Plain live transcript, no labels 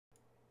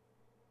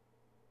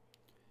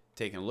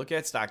Taking a look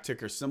at stock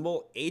ticker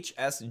symbol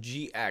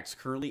HSGX,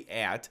 currently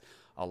at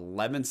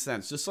 11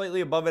 cents, just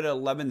slightly above it at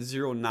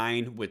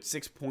 11.09, with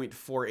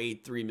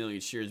 6.483 million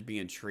shares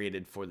being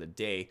traded for the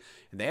day.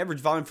 And the average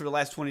volume for the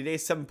last 20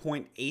 days,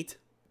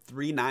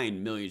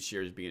 7.839 million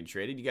shares being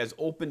traded. You guys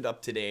opened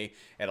up today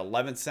at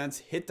 11 cents,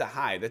 hit the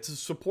high. That's a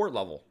support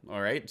level,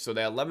 all right? So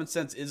that 11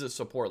 cents is a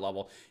support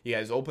level. You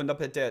guys opened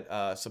up at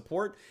that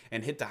support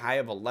and hit the high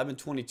of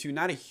 11.22.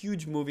 Not a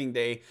huge moving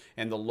day,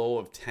 and the low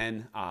of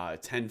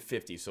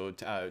 10.50.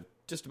 So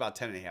just about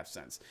 10.5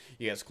 cents.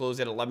 You guys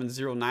closed at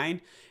 11.09,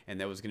 and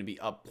that was going to be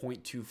up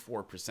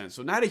 0.24%.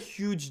 So not a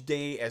huge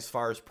day as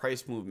far as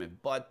price movement,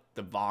 but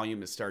the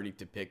volume is starting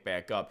to pick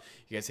back up.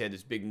 You guys had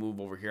this big move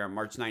over here on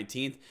March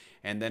 19th,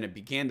 and then it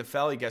began to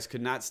fall. You guys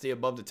could not stay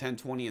above the 10,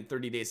 20, and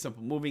 30-day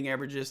simple moving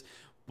averages,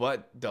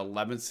 but the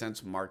 11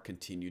 cents mark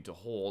continued to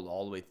hold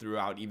all the way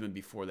throughout, even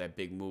before that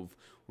big move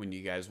when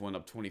you guys went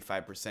up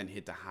 25%,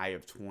 hit the high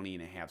of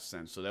 20.5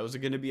 cents. So that was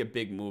going to be a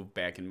big move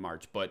back in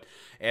March. But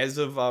as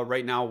of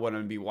right now, what I'm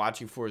going to be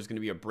watching for is going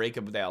to be a break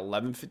of that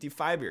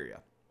 11.55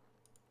 area.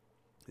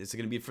 This is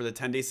going to be for the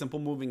 10-day simple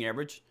moving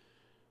average.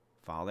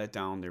 Follow that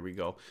down. There we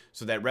go.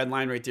 So that red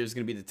line right there is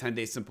going to be the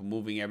 10-day simple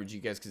moving average.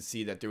 You guys can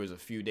see that there was a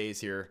few days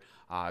here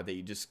that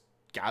you just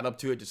got up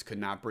to it, just could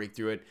not break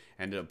through it,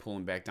 ended up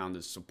pulling back down to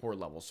the support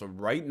level. So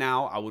right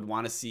now, I would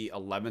want to see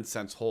 11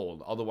 cents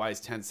hold. Otherwise,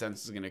 10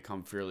 cents is going to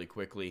come fairly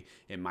quickly,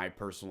 in my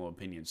personal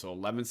opinion. So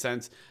 11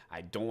 cents,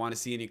 I don't want to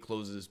see any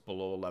closes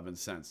below 11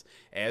 cents.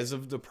 As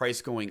of the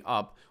price going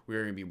up,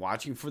 we're going to be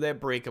watching for that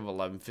break of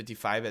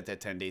 11.55 at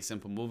that 10-day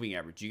simple moving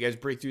average. You guys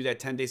break through that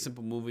 10-day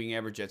simple moving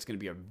average, that's going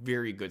to be a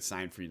very good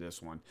sign for you, this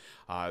one.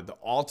 The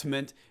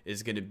ultimate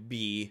is going to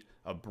be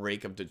a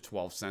break of the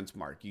 12 cents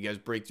mark. You guys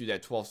break through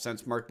that 12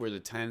 cents mark where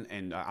the 10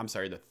 and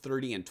the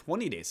 30 and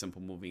 20-day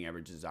simple moving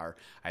averages are.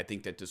 I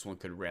think that this one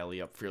could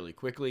rally up fairly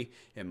quickly,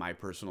 in my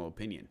personal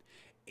opinion.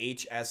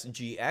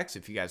 HSGX,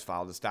 if you guys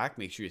follow the stock,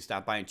 make sure you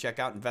stop by and check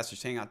out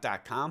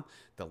investorshangout.com.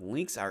 The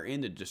links are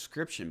in the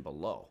description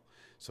below.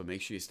 So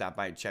make sure you stop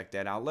by and check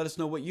that out. Let us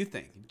know what you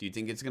think. Do you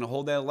think it's going to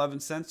hold at 11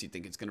 cents? Do you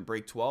think it's going to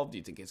break 12? Do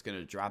you think it's going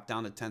to drop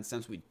down to 10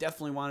 cents? We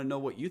definitely want to know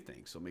what you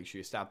think. So make sure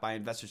you stop by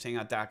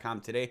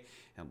investorshangout.com today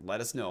and let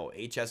us know.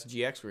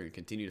 HSGX, we're going to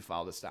continue to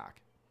follow the stock.